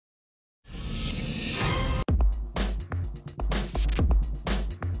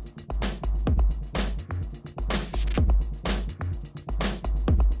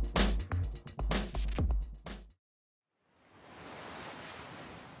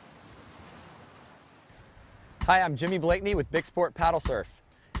Hi, I'm Jimmy Blakeney with BIC Sport Paddle Surf.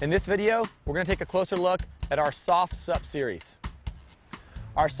 In this video, we're going to take a closer look at our Soft SUP series.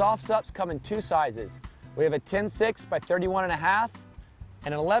 Our Soft SUPs come in two sizes. We have a 10.6 by 31.5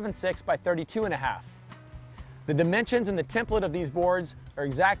 and an 11.6 by 32.5. The dimensions and the template of these boards are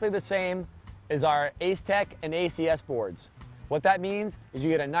exactly the same as our AceTech and ACS boards. What that means is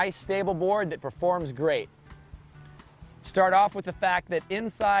you get a nice stable board that performs great. Start off with the fact that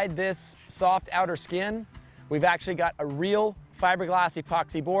inside this soft outer skin, we've actually got a real fiberglass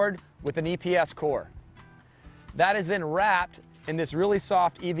epoxy board with an EPS core. That is then wrapped in this really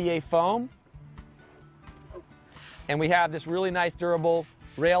soft EVA foam, and we have this really nice durable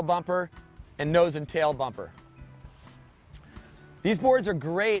rail bumper and nose and tail bumper. These boards are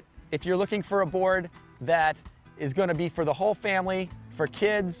great if you're looking for a board that is going to be for the whole family, for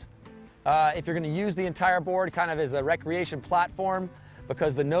kids, if you're going to use the entire board kind of as a recreation platform,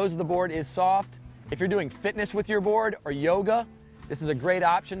 because the nose of the board is soft. If you're doing fitness with your board or yoga, this is a great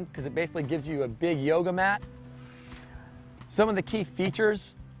option because it basically gives you a big yoga mat. Some of the key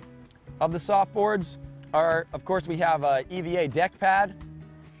features of the soft boards are, of course, we have an EVA deck pad,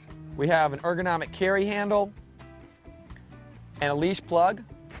 we have an ergonomic carry handle, and a leash plug.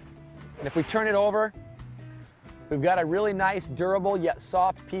 And if we turn it over, we've got a really nice, durable, yet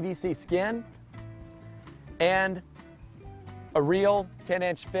soft PVC skin and a real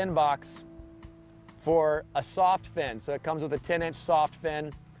 10-inch fin box for a soft fin. So it comes with a 10-inch soft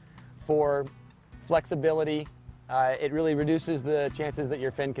fin for flexibility. It really reduces the chances that your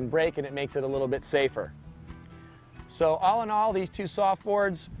fin can break, and it makes it a little bit safer. So all in all, these two soft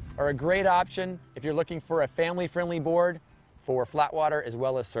boards are a great option if you're looking for a family-friendly board for flat water as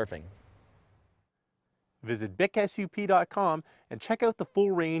well as surfing. Visit BICSUP.com and check out the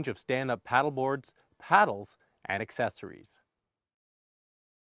full range of stand-up paddleboards, paddles, and accessories.